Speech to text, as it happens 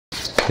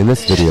In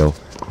this video,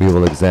 we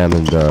will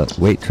examine the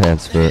weight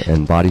transfer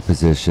and body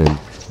position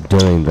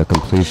during the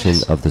completion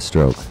of the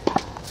stroke.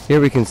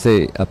 Here we can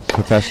see a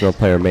professional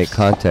player make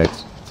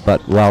contact,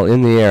 but while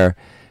in the air,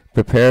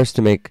 prepares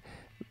to make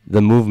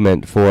the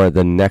movement for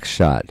the next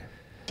shot.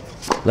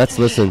 Let's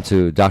listen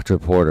to Dr.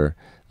 Porter,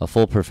 a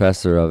full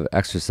professor of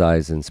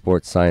exercise and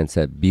sports science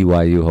at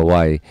BYU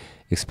Hawaii,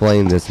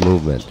 explain this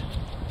movement.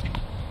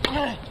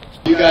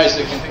 You guys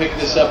that can pick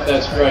this up,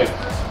 that's great.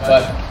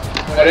 But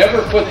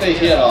whatever foot they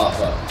hit off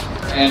of,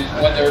 and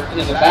when they're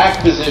in the back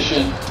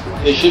position,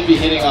 they should be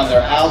hitting on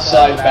their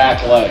outside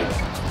back leg.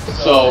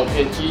 So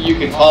you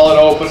can call it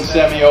open,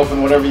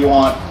 semi-open, whatever you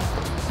want.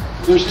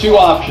 There's two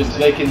options.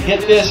 They can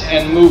hit this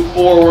and move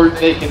forward.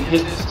 They can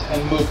hit this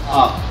and move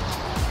up.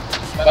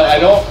 But I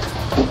don't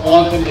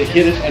want them to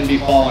hit it and be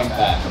falling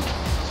back.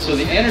 So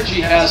the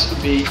energy has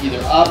to be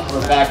either up or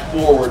back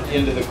forward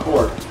into the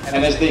court.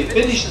 And as they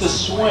finish the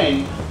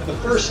swing, the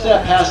first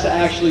step has to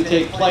actually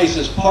take place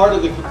as part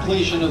of the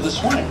completion of the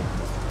swing.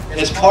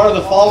 It's part of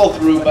the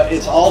follow-through, but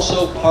it's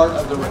also part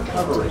of the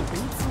recovery.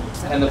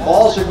 And the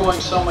balls are going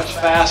so much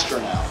faster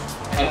now.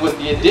 And with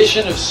the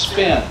addition of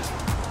spin,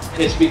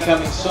 it's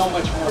becoming so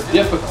much more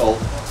difficult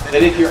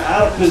that if you're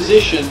out of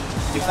position,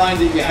 you find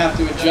that you have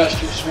to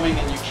adjust your swing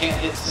and you can't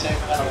hit the same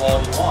kind of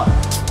ball you want.